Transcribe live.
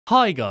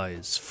Hi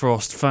guys,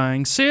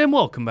 FrostFangs here and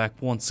welcome back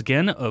once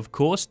again, of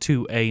course,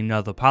 to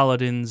another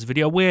Paladins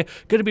video. We're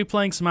going to be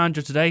playing some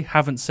Andro today.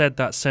 Haven't said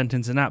that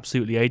sentence in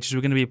absolutely ages.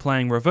 We're going to be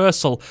playing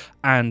Reversal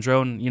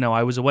Andro, and, you know,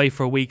 I was away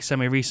for a week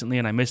semi-recently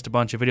and I missed a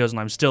bunch of videos and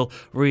I'm still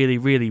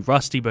really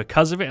rusty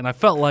because of it, and I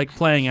felt like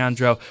playing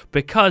Andro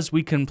because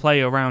we can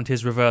play around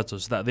his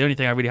reversals. So that the only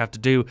thing I really have to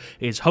do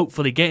is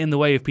hopefully get in the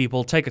way of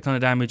people, take a ton of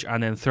damage,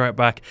 and then throw it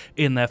back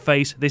in their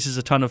face. This is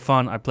a ton of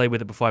fun. I played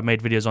with it before, I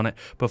made videos on it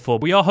before.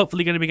 We are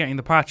hopefully going to be getting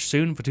the patch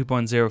soon for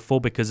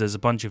 2.04 because there's a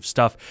bunch of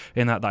stuff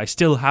in that I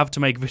still have to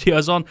make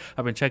videos on.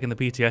 I've been checking the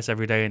PTS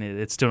every day and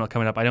it's still not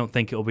coming up. I don't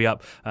think it will be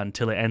up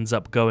until it ends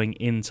up going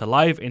into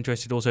live.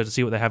 Interested also to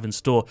see what they have in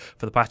store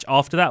for the patch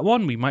after that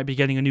one. We might be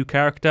getting a new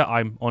character.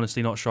 I'm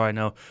honestly not sure I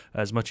know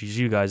as much as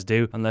you guys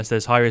do, unless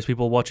there's hi-rez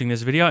people watching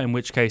this video, in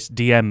which case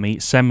DM me,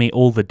 send me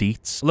all the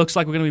deets. Looks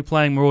like we're going to be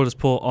playing Marauder's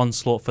Port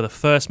Onslaught for the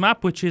first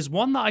map, which is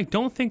one that I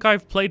don't think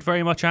I've played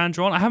very much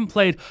Andro on. I haven't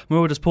played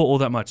Marauder's Port all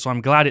that much, so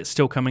I'm glad it's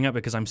still coming up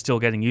because I'm still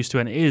getting used to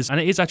it, and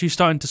it is actually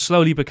starting to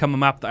slowly become a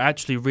map that I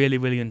actually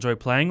really enjoy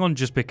playing on,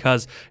 just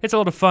because it's a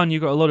lot of fun.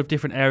 You've got a lot of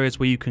different areas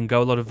where you can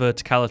go, a lot of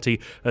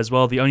verticality as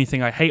well. The only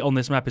thing I hate on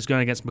this map is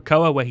going against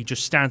Makoa, where he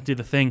just stands through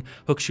the thing,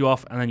 hooks you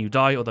off, and then you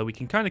die, although we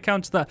can kind of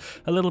counter that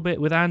a little bit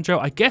with Andro.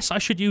 I guess I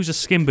should use a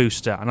skin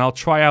booster, and I'll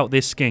try out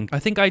this skin. I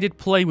think I did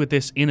play with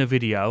this in a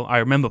video. I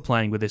remember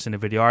playing with this in a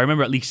video. I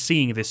remember at least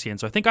seeing this skin,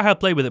 so I think I have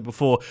played with it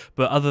before,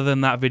 but other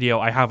than that video,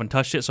 I haven't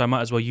touched it, so I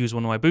might as well use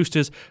one of my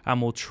boosters,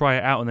 and we'll try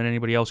it out, and then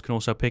anybody else can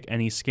also pick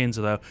any skins,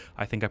 although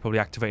I think I probably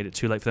activated it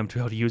too late for them to be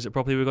able to use it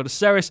properly. We've got a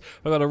Ceres,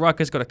 we've got a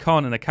Ruckus, got a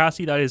Khan, and a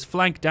Cassie. That is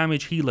flank,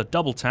 damage, healer,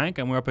 double tank,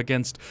 and we're up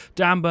against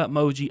Damba,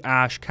 Moji,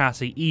 Ash,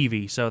 Cassie,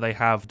 Eevee, so they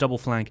have double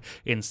flank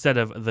instead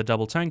of the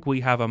double tank.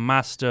 We have a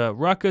Master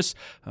Ruckus.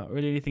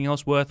 Really anything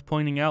else worth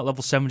pointing out?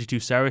 Level 72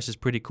 Ceres is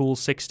pretty cool,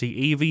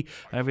 60 Eevee,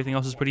 everything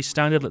else is pretty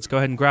standard. Let's go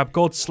ahead and grab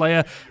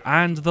Godslayer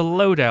and the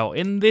loadout.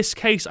 In this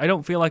case, I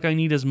don't feel like I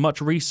need as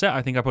much reset.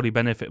 I think I probably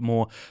benefit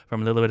more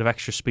from a little bit of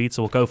extra speed,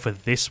 so we'll go for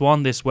this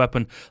one. This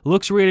weapon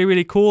looks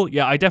really cool.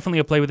 Yeah, I definitely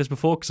have played with this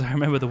before because I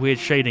remember the weird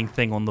shading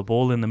thing on the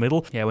ball in the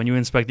middle. Yeah, when you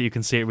inspect it, you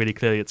can see it really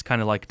clearly. It's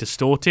kind of like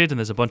distorted and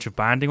there's a bunch of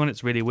banding on it.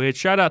 It's really weird.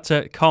 Shout out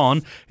to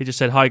Khan. He just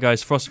said, "Hi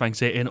guys, FrostFangs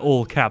here," in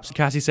all caps.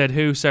 Cassie said,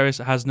 "Who?" Ceres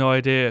has no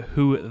idea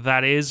who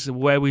that is.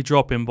 Where we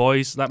dropping,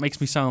 boys? That makes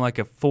me sound like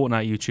a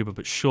Fortnite YouTuber,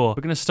 but sure.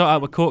 We're going to start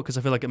out with Court because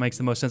I feel like it makes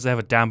the most sense. They have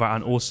a Damba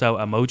and also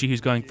Emoji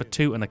who's going for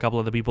 2, and a couple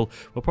other people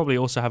will probably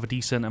also have a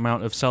decent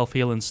amount of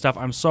self-heal and stuff.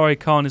 I'm sorry,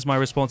 Khan is my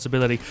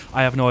responsibility.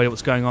 I have no idea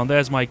what's going on.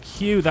 There's my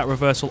Q. That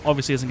reversal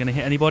obviously isn't going to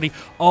hit anybody.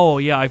 Oh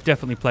yeah, I've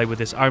definitely played with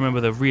this. I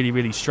remember the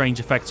really strange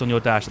effects on your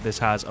dash that this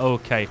has.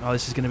 Okay. Oh,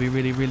 this is going to be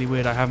really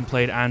weird. I haven't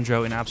played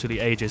Andro in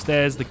absolutely ages.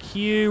 There's the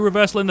Q.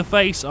 Reversal in the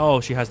face.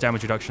 Oh, she has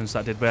damage reductions.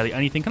 That did barely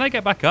anything. Can I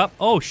get back up?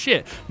 Oh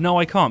shit. No,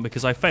 I can't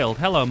because I failed.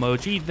 Hello,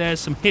 Moji. There's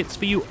some hits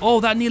for you. Oh,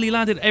 that nearly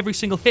landed every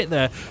single hit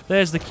there.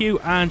 There's the Q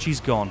and she's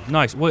gone.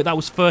 Nice. Wait, that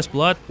was first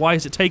blood. Why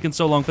has it taken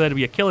so long for there to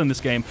be a kill in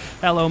this game?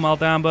 Hello,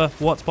 Maldamba.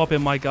 What's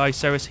poppin', my guy?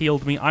 Ceres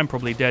healed me. I'm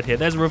probably dead here.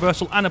 There's a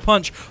reversal and a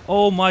punch.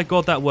 Oh my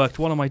god, that worked.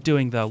 What am I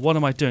doing though? What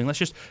am I doing? Let's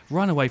just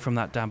run away from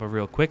that Damba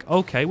real quick.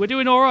 Okay, we're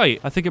doing alright.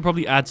 I think it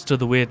probably adds to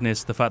the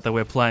weirdness, the fact that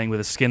we're playing with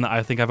a skin that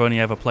I think I've only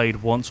ever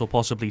played once or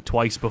possibly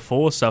twice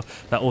before, so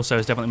that also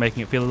is definitely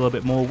making it feel a little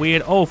bit more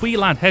weird. Oh, if we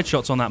land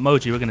headshots on that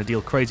Moji, we're going to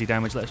deal crazy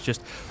damage. Let's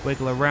just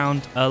wiggle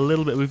around a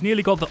little bit. We've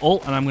nearly got the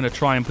ult, and I'm going to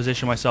try and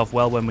position myself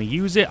well when we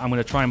use it. I'm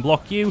going to try and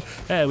block you.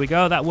 There we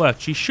go. That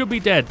worked. She should be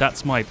dead.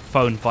 That's my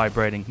phone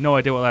vibrating. No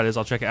idea what that is.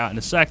 I'll check it out in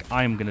a sec.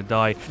 I'm going to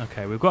die.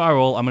 Okay, we've got our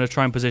ult. I'm going to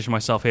try and position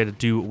myself here to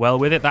do well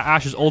with it. That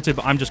Ash is ulted,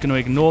 but I'm just going to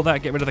ignore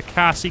that. Get rid of the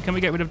Cassie. Can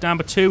we get rid of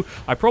Damba too?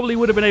 I probably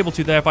would have been able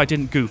to there if I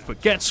didn't goof,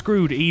 but get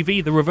screwed,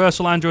 Eevee. The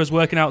reversal Andro is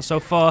working out so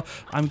far.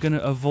 I'm going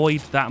to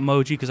avoid that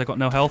Moji because I got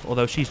no health,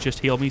 although she's just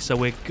healed me, so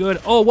we're good.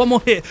 Oh, one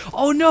more hit.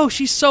 Oh no,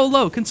 she's so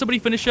low. Can somebody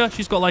finish her?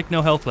 She's got like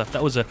no health left.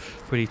 That was a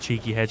pretty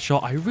cheeky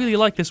headshot. I really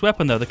like this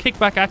weapon though. The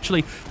kickback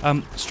actually,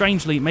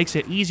 strangely, makes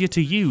it easier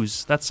to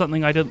use. That's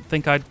something I don't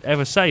think I'd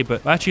ever say,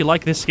 but I actually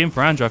like this skin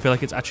for Andro. I feel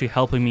like it's actually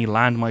helping me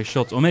land my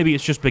shots, or maybe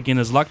it's just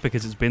beginner's luck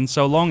because it's been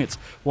so long. It's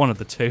one of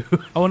the two.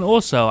 Oh, and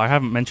also, I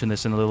haven't mentioned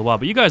this in a little while,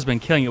 but you guys have been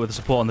killing it with the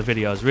support on the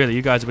videos. Really,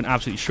 you guys have been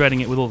absolutely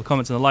shredding it with all the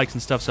comments and the likes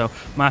and stuff, so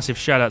massive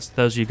shout outs to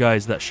those of you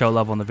guys that show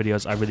love on the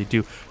videos. I really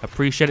do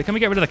appreciate it. Can we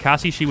get rid of the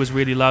Cassie? She was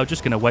really low.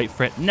 Just going to wait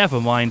for it. Never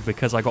mind,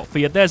 because I got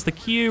feared. There's the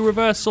Q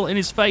reversal in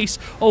his face.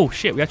 Oh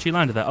shit, we actually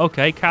landed that.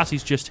 Okay,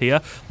 Cassie's just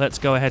here. Let's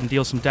go ahead and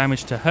deal some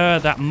damage to her.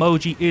 That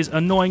Moji is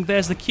annoying.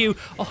 There's the Q.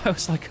 Oh, I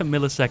was like a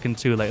millisecond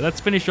too late. Let's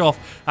finish off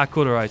at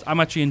Cauterize. I'm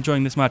actually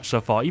enjoying this match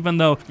so far. Even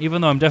though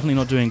I'm definitely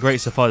not doing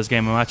great so far this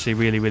game, I'm actually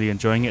really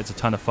enjoying it. It's a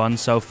ton of fun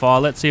so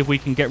far. Let's see if we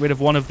can get rid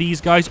of one of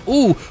these guys.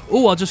 Ooh,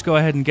 I'll just go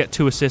ahead and get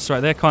 2 assists right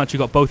there. Can't you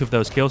got both of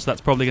those kills, so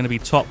that's probably going to be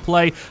top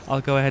play.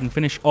 I'll go ahead and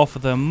finish off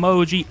the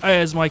Moji.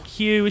 There's my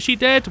Q. Is she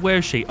dead? Where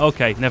is she?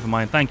 Okay, never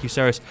mind. Thank you,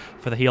 Ceres,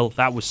 for the heal.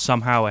 That was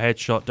somehow a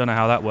headshot. Don't know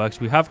how that works.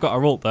 We have got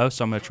a ult though,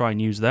 so I'm going to try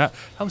and use that.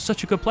 That was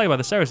such a good play by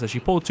the Ceres there. She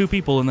pulled 2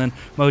 people and then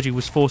Moji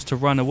was forced to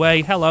run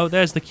away. Hello,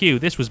 there's the Q.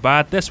 This was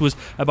bad. This was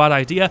a bad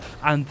idea,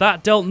 and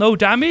that dealt no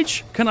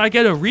damage? Can I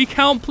get a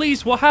recount,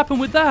 please? What happened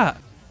with that?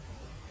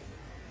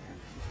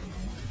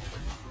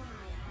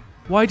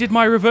 Why did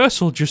my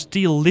reversal just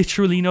deal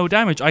literally no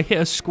damage? I hit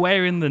a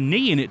square in the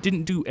knee and it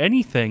didn't do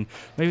anything.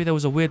 Maybe there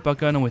was a weird bug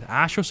going on with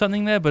Ash or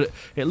something there, but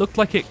it looked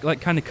like it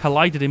kind of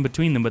collided in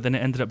between them, but then it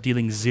ended up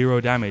dealing 0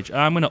 damage.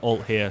 I'm going to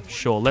ult here.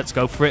 Sure, let's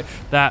go for it.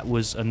 That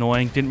was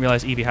annoying. Didn't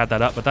realize Eevee had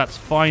that up, but that's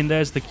fine.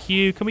 There's the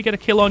Q. Can we get a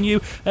kill on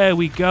you? There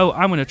we go.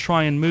 I'm going to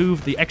try and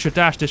move. The extra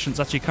dash distance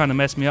actually kind of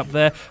messed me up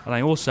there, and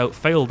I also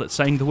failed at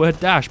saying the word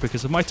dash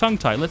because of my tongue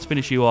tie. Let's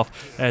finish you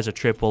off. There's a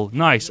triple.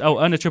 Nice. Oh,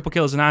 and a triple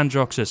kill as an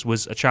Androxus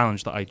was a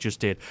challenge that I just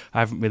did. I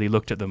haven't really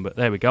looked at them, but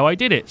there we go. I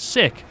did it.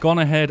 Sick. Gone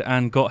ahead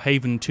and got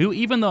Haven 2,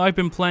 even though I've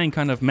been playing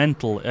kind of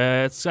mental.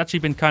 It's actually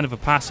been kind of a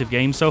passive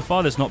game so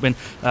far. There's not been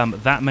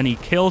that many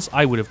kills.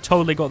 I would have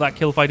totally got that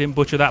kill if I didn't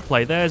butcher that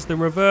play. There's the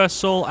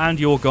reversal, and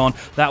you're gone.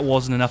 That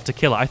wasn't enough to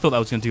kill it. I thought that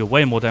was going to do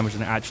way more damage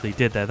than it actually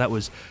did there. That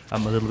was a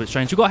little bit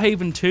strange. We've got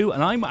Haven 2,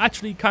 and I'm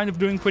actually kind of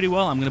doing pretty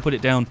well. I'm going to put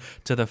it down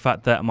to the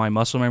fact that my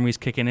muscle memory is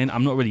kicking in.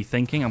 I'm not really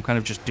thinking. I'm kind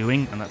of just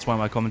doing, and that's why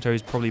my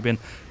commentary's probably been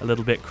a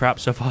little bit crap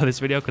so far this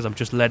video, because I'm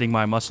just letting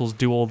my muscles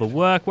do all the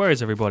work. Where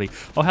is everybody?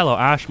 Oh, hello,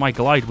 Ash. My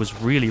glide was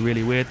really,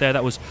 really weird there.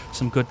 That was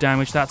some good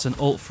damage. That's an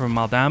ult from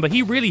Maldan, but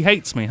he really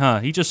hates me,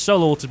 huh? He just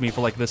solo ulted me for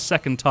like the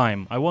 2nd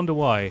time. I wonder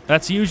why.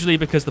 That's usually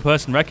because the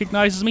person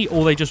recognizes me,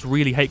 or they just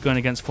really hate going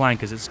against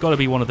flankers. It's got to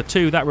be one of the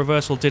two. That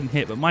reversal didn't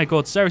hit, but my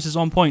god, Ceres is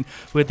on point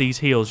with these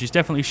heals. She's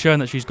definitely shown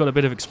that she's got a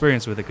bit of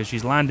experience with it, because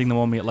she's landing them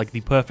on me at like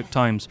the perfect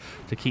times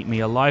to keep me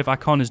alive.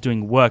 Icon is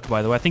doing work,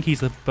 by the way. I think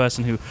he's the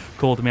person who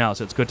called me out,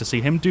 so it's good to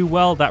see him do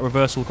well. That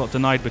reversal got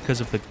denied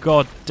because of the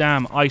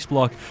goddamn ice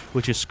block,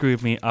 which has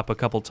screwed me up a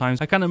couple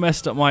times. I kind of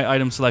messed up my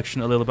item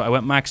selection a little bit. I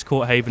went max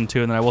court Haven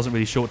 2, and then I wasn't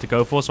really sure what to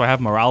go for, so I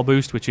have morale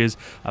boost, which is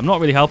not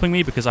really helping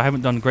me because I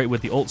haven't done great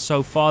with the ult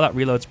so far. That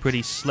reload's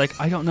pretty slick.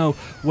 I don't know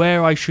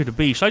where I should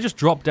be. Should I just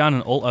drop down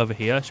an ult over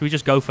here? Should we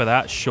just go for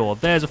that? Sure.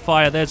 There's a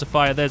fire, there's a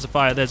fire, there's a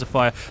fire, there's a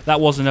fire. That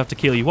wasn't enough to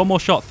kill you. One more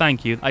shot,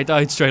 thank you. I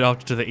died straight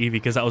after to the Eevee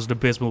because that was an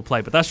abysmal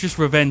play, but that's just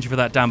revenge for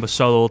that Damba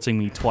solo ulting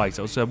me twice.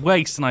 It was a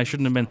waste, and I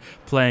shouldn't have been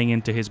playing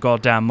into his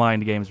goddamn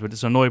mind games, but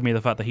it's annoyed me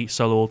the fact that he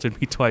solo ulted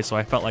me twice, so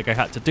I felt like I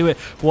had to do it.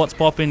 What's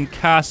poppin',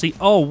 Cassie?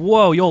 Oh,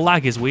 whoa, your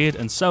lag is weird,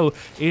 and so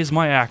is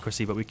my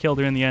accuracy, but we killed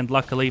her in the end,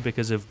 luckily,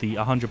 because of the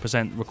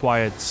 100%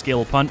 required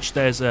skill punch.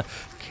 There's a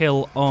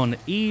kill on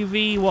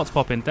Eevee. What's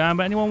poppin',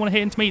 Damba? Anyone want to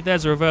hit into me?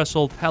 There's a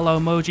reversal. Hello,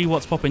 Moji.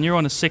 What's poppin'? You're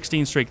on a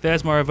 16 streak.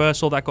 There's my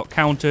reversal. That got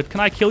countered. Can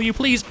I kill you,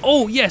 please?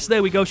 Oh, yes,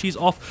 there we go. She's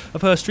off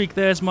of her streak.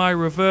 There's my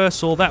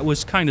reversal. That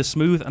was kind of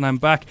smooth, and I'm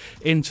back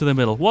into the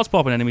middle. What's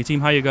poppin', enemy team?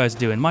 How you guys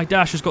doing? My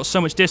dash has got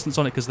so much distance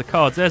on it because the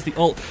cards. There's the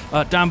ult.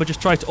 Damba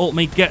just tried to ult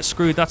me. Get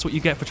screwed. That's what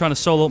you get for trying to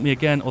solo ult me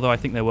again, although I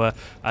think there were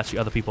actually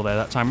other people there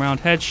that time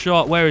around.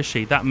 Headshot. Where is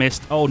she? That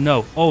missed. Oh,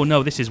 no. Oh,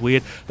 no. This is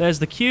weird. There's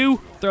the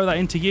Q. Throw that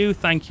into you.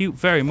 Thank you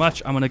very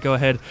much. I'm going to go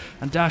ahead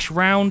and dash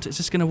round. Is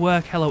this going to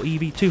work? Hello,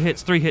 Eevee. 2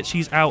 hits, 3 hits.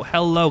 She's out.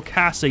 Hello,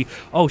 Cassie.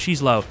 Oh,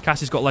 she's low.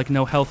 Cassie's got like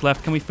no health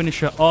left. Can we finish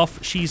her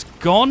off? She's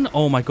gone.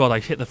 Oh my god, I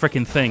hit the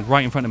freaking thing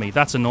right in front of me.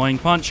 That's annoying.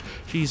 Punch.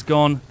 She's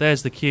gone.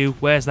 There's the Q.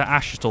 Where's that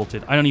Ash just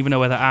ulted? I don't even know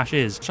where that Ash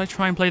is. Should I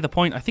try and play the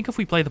point? I think if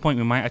we play the point,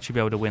 we might actually be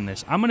able to win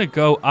this. I'm going to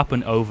go up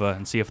and over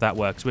and see if that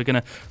works. We're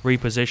going to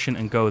reposition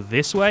and go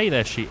this way.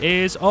 There she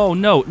is. Oh,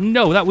 no.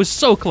 No, that was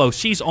so close.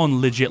 She's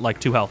on legit like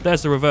 2 health.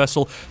 There's the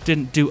reversal.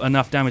 Didn't do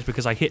enough damage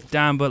because I hit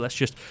Damba. Let's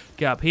just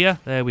get up here.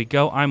 There we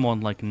go. I'm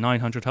on like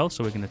 900 health,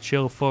 so we're going to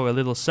chill for a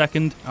little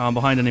second. I'm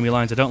behind enemy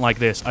lines. I don't like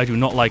this. I do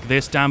not like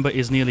this. Damba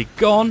is nearly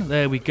gone.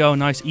 There we go.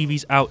 Nice.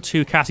 Eevee's out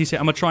too. Cassie's hit.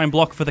 I'm going to try and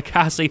block for the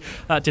Cassie.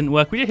 That didn't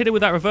work. We did hit it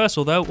with that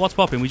reversal, though. What's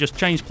popping? We just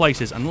changed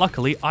places, and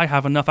luckily, I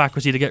have enough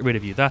accuracy to get rid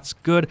of you. That's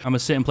good. I'm going to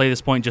sit and play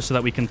this point just so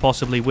that we can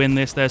possibly win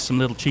this. There's some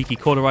little cheeky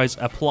cauterize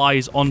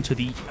applies onto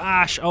the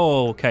Ash.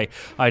 Oh, okay.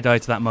 I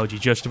died to that Moji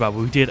just about,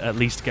 but we did at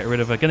least get rid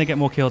of her. Going to get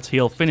more kills to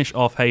heal, finish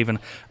off Haven,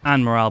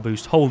 and morale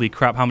boost. Holy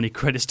crap, how many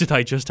credits did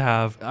I just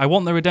have? I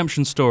want the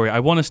redemption story. I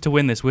want us to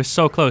win this. We're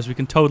so close. We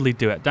can totally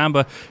do it.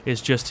 Damba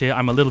is just here.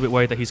 I'm a little bit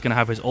worried that he's going to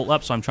have his ult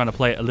up, so I'm trying to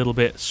play it a little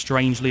bit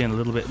strangely and a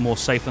little bit more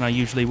safe than I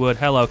usually would.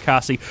 Hello,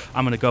 Cassie.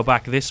 I'm going to go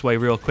back this way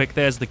real quick.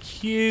 There's the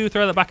Q.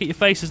 Throw that back at your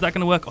face. Is that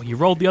going to work? Oh, you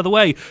rolled the other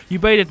way. You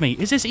baited me.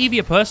 Is this Eevee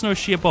a person or is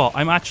she a bot?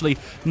 I'm actually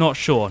not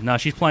sure. No,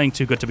 she's playing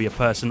too good to be a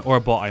person, or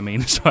a bot, I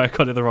mean. Sorry, I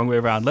got it the wrong way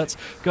around. Let's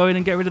go in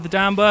and get rid of the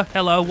Damba.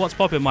 Hello, what's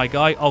popping, my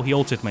guy? Oh, he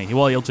ulted me.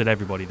 Well, he ulted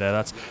everybody there.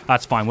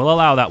 That's fine. We'll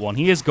allow that one.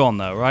 He is gone,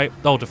 though, right?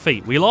 Oh,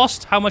 defeat. We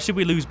lost? How much did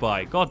we lose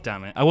by? God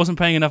damn it. I wasn't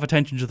paying enough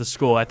attention to the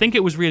score. I think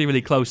it was really,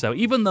 really close, though.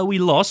 Even though we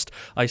lost,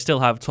 I still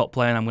have top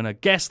play, and I'm going to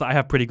guess that I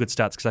have pretty good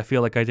stats, because I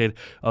feel like I did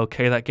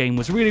okay. That game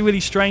was really, really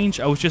strange.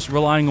 I was just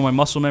relying on my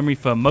muscle memory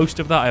for most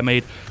of that. I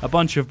made a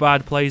bunch of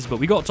bad plays, but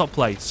we got top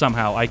play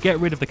somehow. I get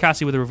rid of the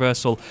Cassie with a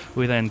reversal.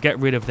 We then get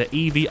rid of the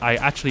Eevee. I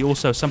actually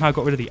also somehow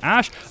got rid of the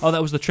Ash. Oh,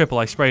 that was the triple.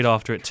 I sprayed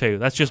after it, too.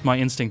 That's just my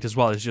instinct as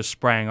well, is just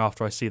spraying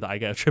after I see that I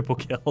get a triple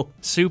kill. kill.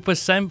 Super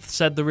Senth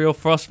said the real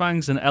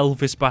FrostFangs, and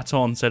Elvis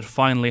Baton said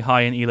finally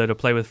high in elo to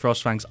play with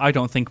FrostFangs. I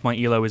don't think my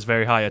elo is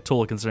very high at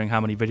all, considering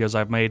how many videos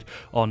I've made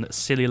on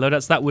silly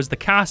loadouts. That was the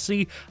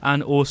Cassie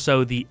and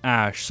also the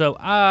Ash. So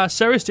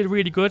Ceres did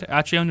really good.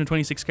 Actually,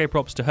 126k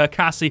props to her.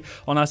 Cassie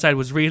on our side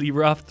was really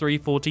rough.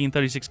 314,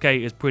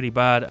 36k is pretty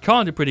bad.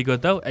 Khan did pretty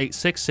good though.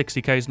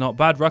 8-6, 60k is not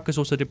bad. Ruckus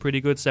also did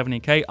pretty good.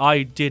 70k.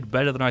 I did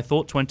better than I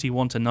thought.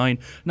 21 to 9.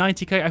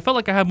 90k. I felt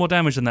like I had more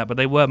damage than that, but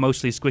they were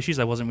mostly squishies.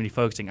 I wasn't really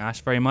focusing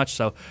Ash very much,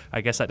 so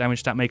I guess that damage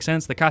stat makes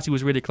sense. The Cassie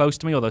was really close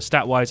to me, although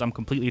stat-wise I'm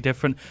completely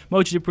different.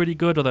 Mochi did pretty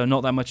good, although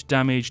not that much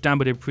damage.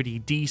 Damba did pretty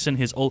decent.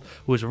 His ult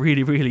was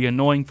really, really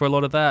annoying for a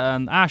lot of that,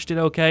 and Ash did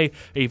okay.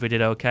 Eva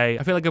did okay.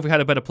 I feel like if we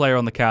had a better player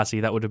on the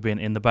Cassie, that would have been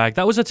in the bag.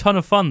 That was a ton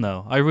of fun,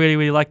 though. I really,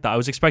 really liked that. I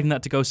was expecting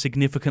that to go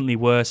significantly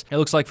worse. It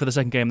looks like for the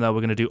second game, though,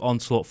 we're going to do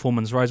Onslaught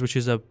Foreman's Rise, which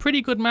is a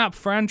pretty good map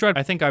for Android.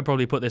 I think I'd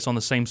probably put this on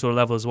the same sort of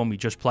level as the one we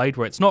just played,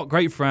 where it's not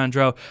great for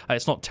Andro.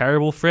 It's not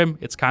terrible for him.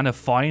 It's kind of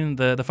fine.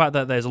 The fact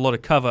that there's a lot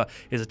of cover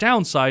is a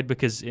downside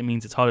because it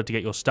means it's harder to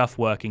get your stuff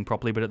working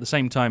properly, but at the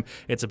same time,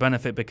 it's a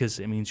benefit because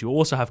it means you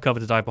also have cover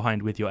to dive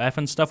behind with your F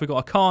and stuff. We got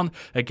a Khan,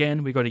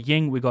 again, we got a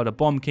Ying, we got a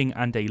Bomb King,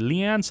 and a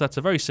Lian, so that's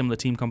a very similar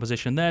team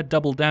composition there.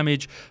 Double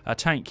damage, a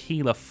tank,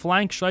 healer,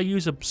 flank. Should I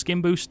use a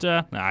skin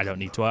booster? Nah, I don't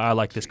need to. I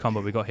like this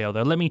combo we got here,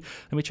 though. Let me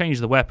change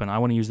the weapon. I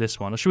want to use this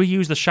one. Or should we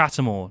use the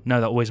Shattermore?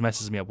 No, that always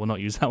messes me up. We'll not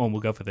use that one.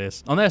 We'll go for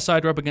this. On their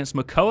side, we're up against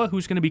Makoa,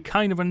 who's going to be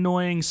kind of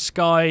annoying.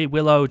 Sky,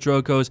 Willow,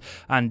 Drogos,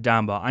 and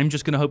Damba. I'm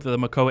just going to hope that the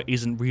Makoa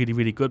isn't really,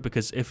 really good,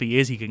 because if he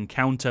is, he can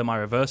counter my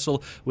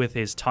reversal with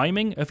his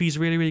timing if he's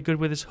really, really good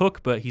with his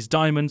hook, but he's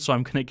diamond, so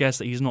I'm going to guess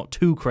that he's not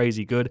too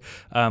crazy good.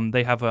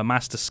 They have a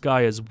Master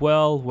Sky as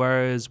well,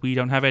 whereas we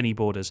don't have any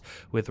borders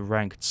with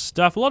ranked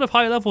stuff. A lot of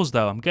high levels,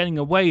 though. I'm getting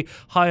a way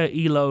higher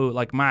elo,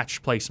 like,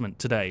 match placement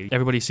today.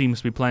 Everybody seems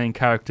to be playing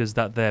characters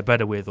that they're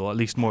better with, or at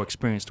least more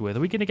experienced with. Are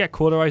we going to get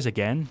Cauterize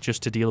again,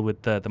 just to deal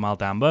with the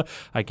Maldamba?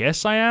 I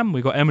guess I am.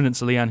 We got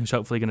Eminence Lian, who's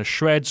hopefully going to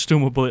shred.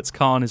 Stormer Bullets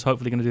Khan is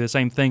hopefully going to do the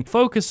same thing.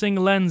 Focusing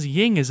Lens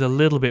Ying is a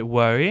little bit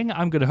worrying.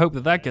 I'm going to hope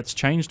that that gets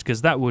changed,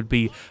 because that would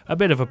be a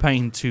bit of a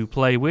pain to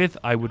play with.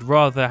 I would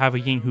rather have a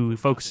Ying who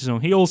focuses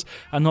on heals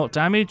and not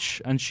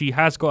damage, and she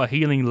has got a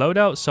healing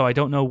loadout, so I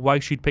don't know why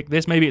she'd pick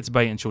this. Maybe it's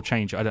bait and she'll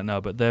change it, I don't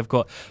know, but they've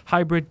got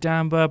Hybrid,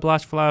 Damba,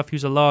 Blast Flower,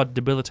 Fusillade,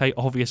 Debilitate.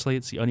 Obviously,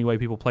 it's the only way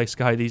people play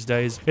Sky these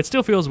days. It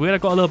still feels weird.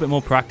 I've got a little bit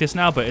more practice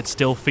now, but it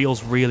still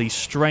feels really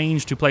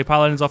strange to play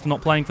Paladins after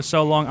not playing for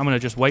so long. I'm going to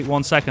just wait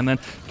 1 second, then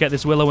get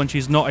this Willow when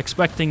she's not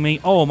expecting me.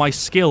 Oh, my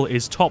skill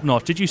is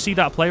top-notch. Did you see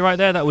that play right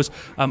there? That was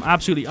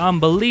absolutely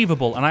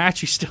unbelievable, and I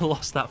actually still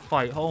lost that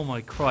fight. Oh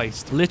my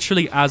Christ.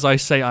 Literally, as I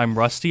say I'm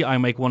rusty, I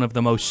make one of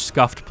the most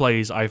scuffed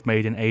plays I've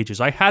made in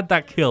ages. I had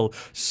that kill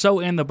so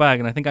in the bag,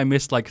 and I think I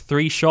missed like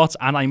 3 shots,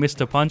 and I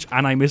missed a punch,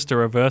 and I missed a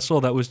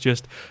reversal. That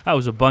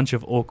was a bunch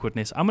of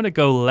awkwardness. I'm gonna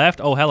go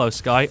left. Oh, hello,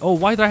 Sky. Oh,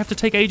 why did I have to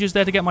take ages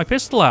there to get my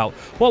pistol out?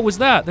 What was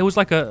that? There was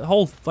like a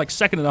whole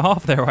second and a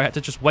half there where I had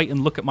to just wait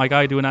and look at my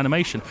guy do an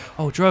animation.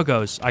 Oh,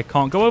 Drogos. I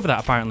can't go over that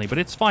apparently, but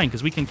it's fine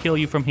because we can kill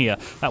you from here.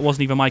 That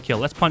wasn't even my kill.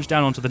 Let's punch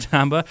down onto the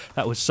Damba.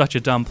 That was such a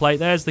dumb play.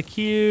 There's the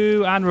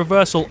Q and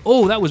reversal.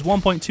 Oh, that was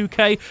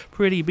 1.2k.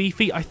 Pretty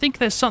beefy. I think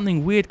there's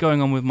something weird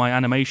going on with my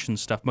animation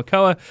stuff.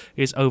 Makoa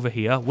is over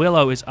here.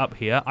 Willow is up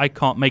here. I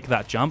can't make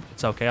that jump.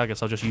 It's okay. I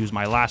guess I'll just use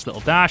my last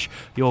little dash.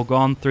 You're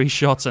gone. 3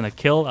 shots and a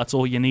kill. That's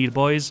all you need,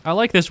 boys. I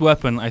like this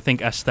weapon, I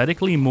think,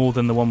 aesthetically more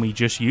than the one we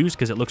just used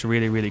because it looks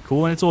really, really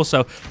cool. And it's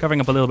also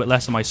covering up a little bit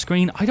less on my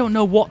screen. I don't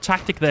know what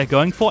tactic they're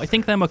going for. I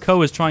think their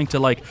Makoa is trying to,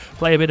 like,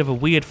 play a bit of a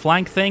weird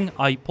flank thing.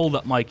 I pulled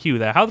up my Q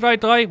there. How did I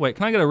die? Wait,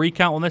 can I get a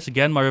recount on this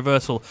again? My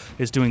reversal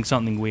is doing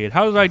something weird.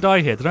 How did I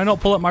die here? Did I not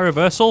pull up my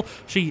reversal?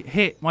 She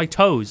hit my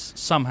toes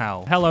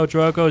somehow. Hello,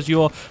 Drogos.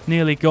 You're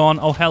nearly gone.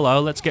 Oh,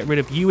 hello. Let's get rid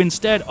of you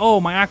instead. Oh,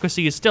 my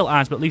accuracy is still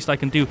ass, but at least I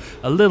can do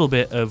a little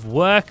bit of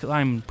work.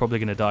 I'm probably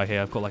going to die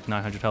here. I've got like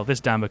 900 health.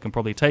 This Damba can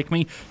probably take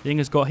me. Ying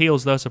has got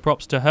heals, though, so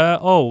props to her.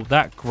 Oh,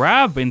 that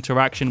grab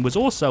interaction was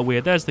also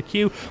weird. There's the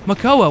Q.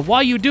 Makoa, why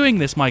are you doing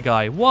this, my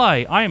guy?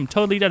 Why? I am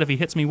totally dead if he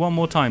hits me one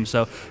more time,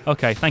 so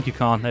okay, thank you,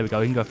 Khan. There we go.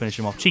 We can go finish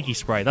him off. Cheeky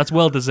spray. That's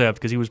well-deserved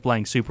because he was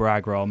playing super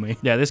aggro on me.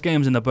 Yeah, this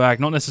game's in the bag,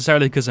 not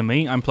necessarily because of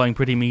me. I'm playing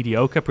pretty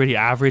mediocre, pretty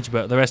average,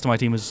 but the rest of my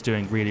team is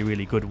doing really,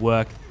 really good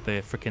work.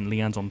 The freaking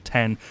Lian's on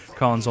 10,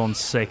 Khan's on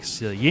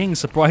 6. Ying,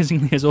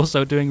 surprisingly, is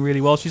also doing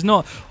really well. She's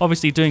not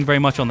obviously doing very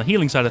much on the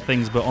healing side of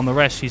things, but on the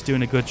rest, she's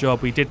doing a good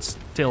job. We did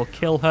still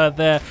kill her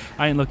there.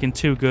 I ain't looking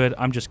too good.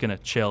 I'm just going to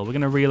chill. We're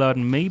going to reload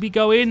and maybe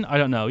go in. I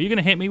don't know. You're going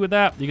to hit me with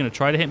that? You're going to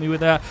try to hit me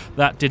with that?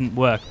 That didn't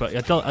work, but I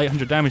dealt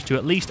 800 damage to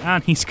at least,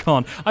 and he's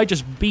gone. I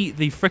just beat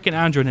the freaking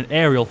Andrew in an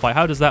aerial fight.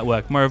 How does that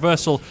work? My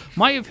reversal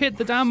might have hit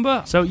the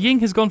Damba. So Ying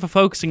has gone for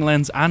focusing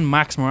lens and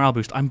max morale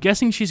boost. I'm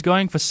guessing she's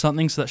going for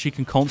something so that she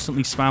can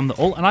constantly spam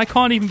the ult, and I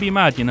can't even be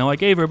mad, you know. I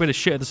gave her a bit of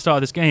shit at the start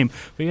of this game,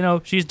 but, you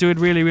know, she's doing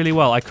really, really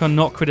well. I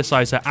cannot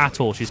criticize her at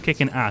all. She's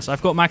kicking ass.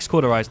 I've got max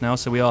Cauterize now,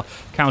 so we are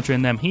countering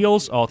in them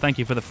heals. Oh, thank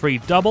you for the free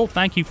double.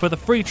 Thank you for the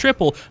free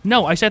triple.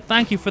 No, I said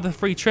thank you for the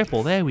free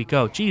triple. There we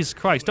go. Jesus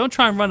Christ. Don't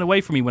try and run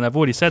away from me when I've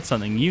already said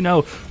something. You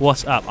know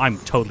what's up. I'm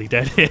totally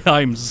dead here.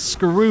 I'm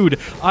screwed.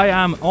 I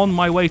am on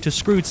my way to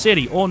Screwed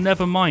City. Or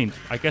never mind.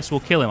 I guess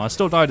we'll kill him. I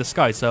still died of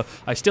Sky, so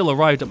I still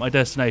arrived at my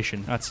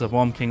destination. That's a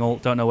Bomb King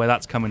ult. Don't know where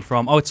that's coming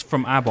from. Oh, it's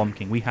from our Bomb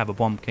King. We have a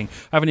Bomb King.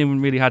 I haven't even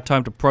really had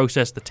time to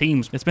process the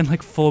teams. It's been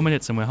like 4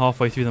 minutes and we're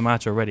halfway through the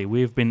match already.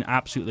 We've been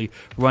absolutely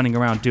running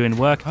around doing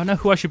work. I don't know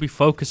who I should be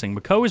focusing.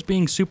 Mako is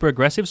being super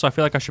aggressive, so I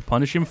feel like I should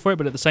punish him for it,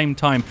 but at the same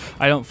time,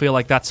 I don't feel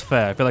like that's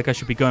fair. I feel like I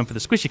should be going for the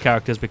squishy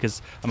characters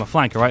because I'm a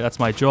flanker, right? That's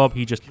my job.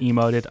 He just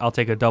emoted. I'll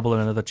take a double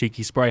and another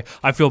cheeky spray.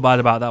 I feel bad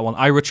about that one.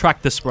 I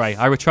retract the spray.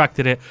 I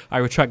retracted it. I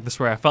retract the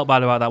spray. I felt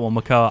bad about that one,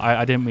 Mako.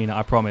 I didn't mean it,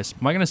 I promise.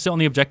 Am I going to sit on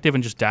the objective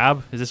and just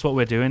dab? Is this what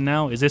we're doing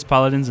now? Is this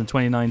Paladins in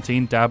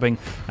 2019, dabbing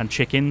and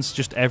chickens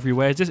just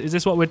everywhere? Is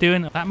this what we're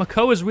doing? That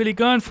Mako is really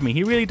going for me.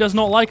 He really does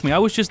not like me. I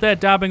was just there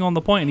dabbing on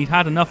the point and he'd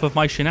had enough of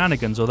my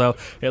shenanigans, although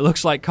it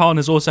looks like Khan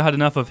has also had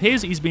enough of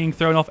his. He's being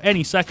thrown off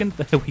any second.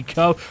 There we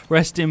go.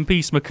 Rest in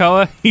peace,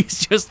 Makoa.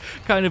 He's just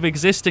kind of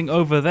existing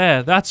over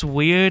there. That's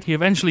weird. He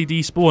eventually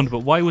despawned, but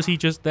why was he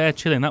just there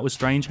chilling? That was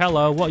strange.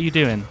 Hello, what are you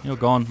doing? You're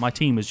gone. My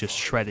team is just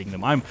shredding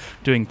them. I'm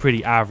doing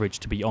pretty average,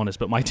 to be honest,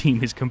 but my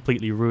team is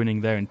completely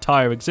ruining their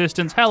entire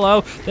existence.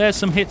 Hello, there's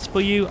some hits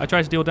for you. I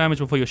tried to deal damage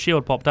before your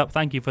shield popped up.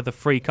 Thank you for the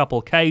free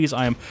couple Ks.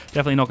 I am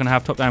definitely not going to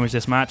have top damage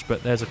this match,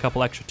 but there's a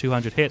couple extra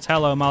 200 hits.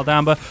 Hello,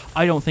 Maldamba.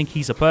 I don't think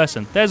he's a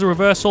person. There's a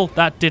reversal.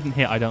 That didn't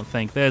hit, I don't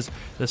think. There's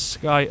the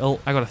Sky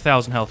ult. I got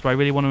 1,000 health. Do I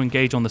really want to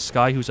engage on the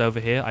Sky who's over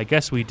here? I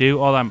guess we do.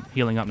 Oh, I'm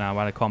healing up now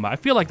out of combat. I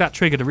feel like that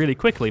triggered really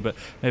quickly, but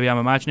maybe I'm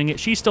imagining it.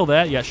 She's still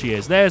there. Yeah, she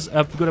is. There's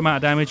a good amount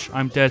of damage.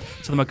 I'm dead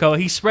to the Makoa.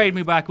 He sprayed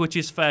me back, which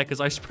is fair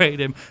because I sprayed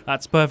him.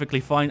 That's perfectly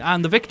fine.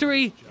 And the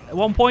victory at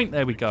 1 point.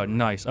 There we go.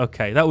 Nice.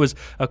 Okay, that was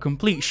a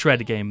complete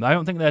shred game. I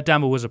don't think their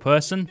Damba was a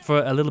person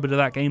for a little bit of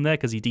that game there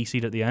because he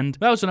DC'd at the end.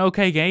 That was an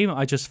okay game.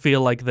 I just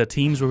feel like the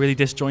teams were really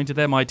disjointed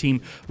there. My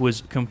team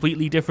was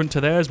completely different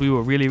to theirs. We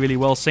were really, really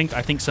well synced.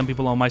 I think some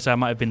people on my side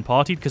might have been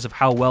partied because of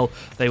how well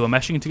they were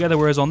meshing together,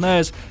 whereas on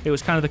theirs, it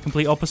was kind of the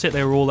complete opposite.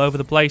 They were all over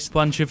the place.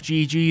 Bunch of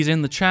GGs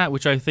in the chat,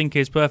 which I think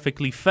is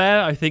perfectly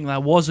fair. I think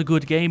that was a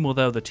good game,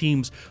 although the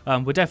teams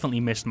were definitely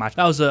mismatched.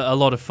 That was a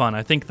lot of fun.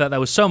 I think that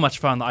was so much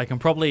fun that I can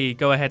probably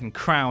go ahead and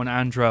crown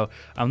Andro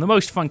the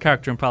most fun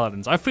character in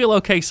Paladins. I feel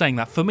okay saying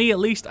that. For me, at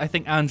least, I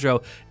think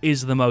Andro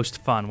is the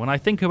most fun. When I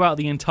think about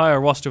the entire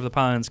roster of the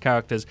Paladins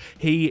characters,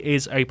 he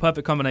is a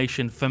perfect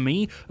combination for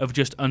me of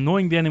just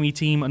annoying the enemy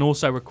team and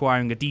also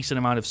requiring a decent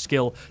amount of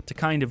skill to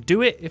kind of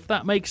do it, if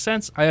that makes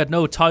sense. I had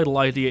no title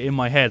idea in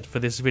my head for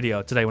this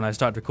video today when I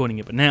started recording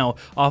it, but now,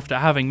 after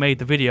having made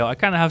the video, I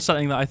kind of have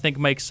something that I think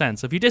makes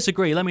sense. If you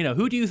disagree, let me know.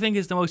 Who do you think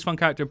is the most fun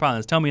character in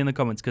Paladins? Tell me in the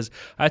comments, because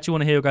I actually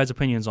want to hear your guys'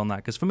 opinions on that,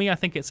 because for me, I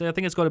think it's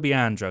got to be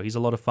Andro. He's a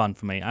lot of fun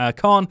for me.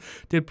 Khan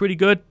did pretty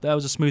good. That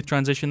was a smooth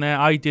transition there.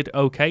 I did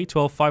okay.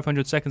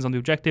 500 seconds on the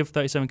objective.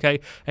 37k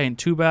ain't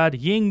too bad.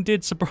 Ying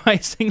did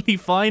surprisingly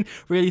fine.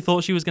 Really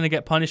thought she was going to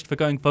get punished for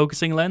going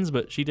focusing lens,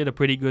 but she did a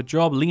pretty good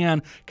job.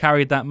 Lian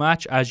carried that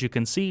match, as you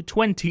can see.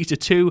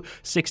 20-2,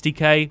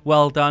 60k.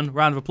 Well done.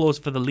 Round of applause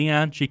for the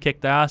Lian. She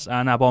kicked ass,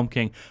 and our Bomb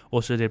King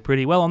also did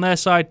pretty well on their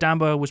side.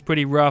 Damba was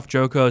pretty rough.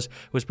 Joko's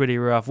was pretty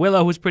rough.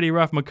 Willow was pretty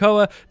rough.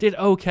 Makoa did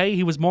okay.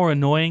 He was more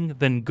annoying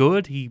than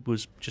good. He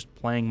was just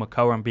playing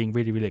Makoa and being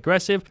really, really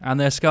aggressive. And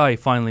their Sky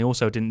finally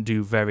also didn't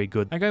do very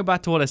good. And going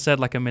back to what I said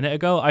like a minute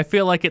ago, I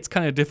feel like it's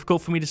kind of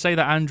difficult for me to say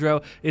that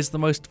Andro is the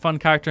most fun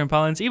character in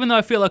Paladins. Even though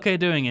I feel okay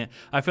doing it,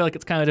 I feel like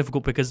it's kind of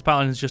difficult because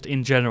Paladins just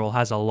in general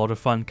has a lot of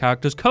fun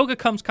characters. Koga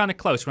comes kind of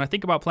close. When I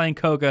think about playing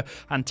Koga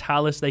and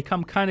Talus, they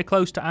come kind of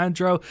close to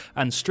Andro,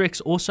 and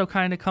Strix also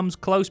kind of comes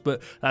close,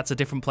 but that's a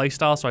different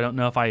playstyle, so I don't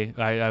know if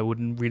I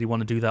wouldn't really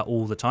want to do that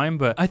all the time.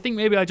 But I think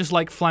maybe I just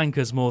like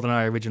flankers more than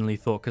I originally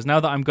thought, because now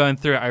that I'm going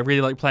through it, I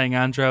really like playing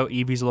Andro.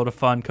 Eevee's a lot of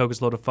fun,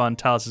 Koga's a lot of fun,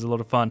 Talus is a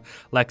lot of fun,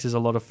 Lex is a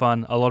lot of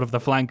fun, a lot of the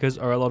flankers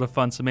are a lot of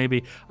fun, so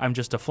maybe I'm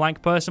just a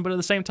flank person, but at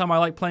the same time I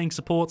like playing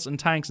supports and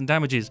tanks and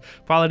damages.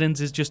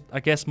 Paladins is just, I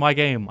guess, my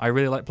game. I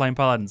really like playing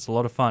Paladins. It's a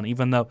lot of fun.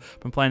 Even though I've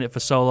been playing it for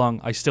so long,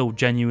 I still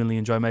genuinely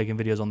enjoy making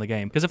videos on the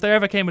game. Because if there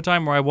ever came a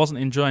time where I wasn't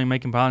enjoying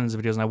making Paladins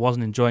videos and I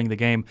wasn't enjoying the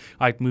game,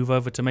 I'd move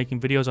over to making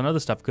videos on other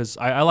stuff, because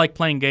I like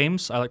playing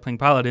games, I like playing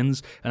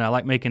Paladins, and I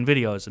like making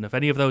videos. And if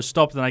any of those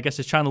stopped, then I guess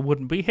this channel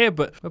wouldn't be here,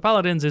 but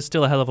Paladins is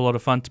still a hell of a lot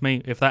of fun to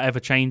me. If that ever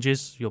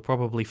changes, you'll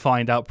probably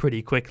find out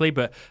pretty quickly,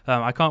 but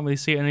I can't really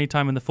see it any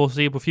time in the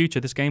foreseeable future.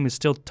 This game is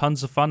still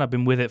tons of fun. I've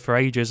been with it for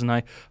ages, and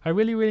I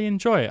really, really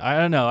enjoy it. I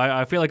don't know.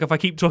 I feel like if I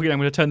keep talking, I'm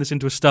going to turn this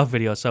into a stuff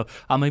video, so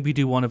I'll maybe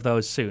do one of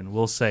those soon.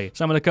 We'll see.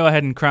 So I'm going to go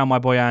ahead and crown my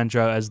boy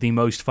Andro as the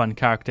most fun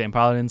character in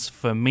Paladins.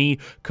 For me,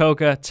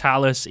 Koga,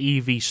 Talus,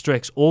 Eevee,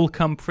 Strix all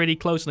come pretty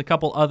close, and a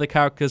couple other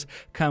characters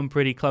come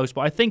pretty close,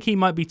 but I think he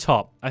might be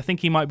top. I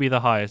think he might be the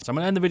highest. I'm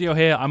going to end the video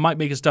here. I might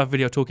make a stuff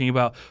video talking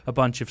about a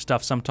bunch of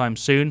stuff sometime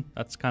soon.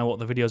 That's kind of what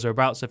the videos are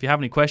about. So if you have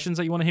any questions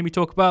that you want to hear me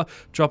talk about,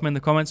 drop them in the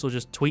comments or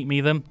just tweet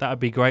me them. That would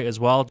be great as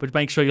well. But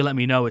make sure you let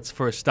me know it's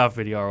for a stuff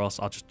video, or else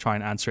I'll just try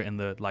and answer it in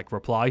the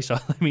reply. So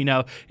let me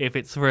know if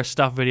it's for a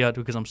stuff video,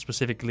 because I'm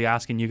specifically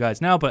asking you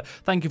guys now. But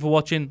thank you for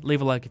watching.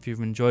 Leave a like if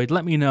you've enjoyed.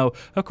 Let me know,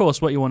 of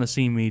course, what you want to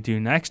see me do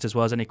next, as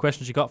well as any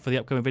questions you got for the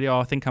upcoming video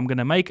I think I'm going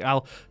to make.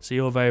 I'll see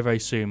you all very, very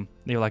soon.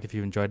 Leave a like if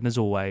you've enjoyed, and as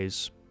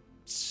always,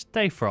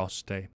 stay frosty.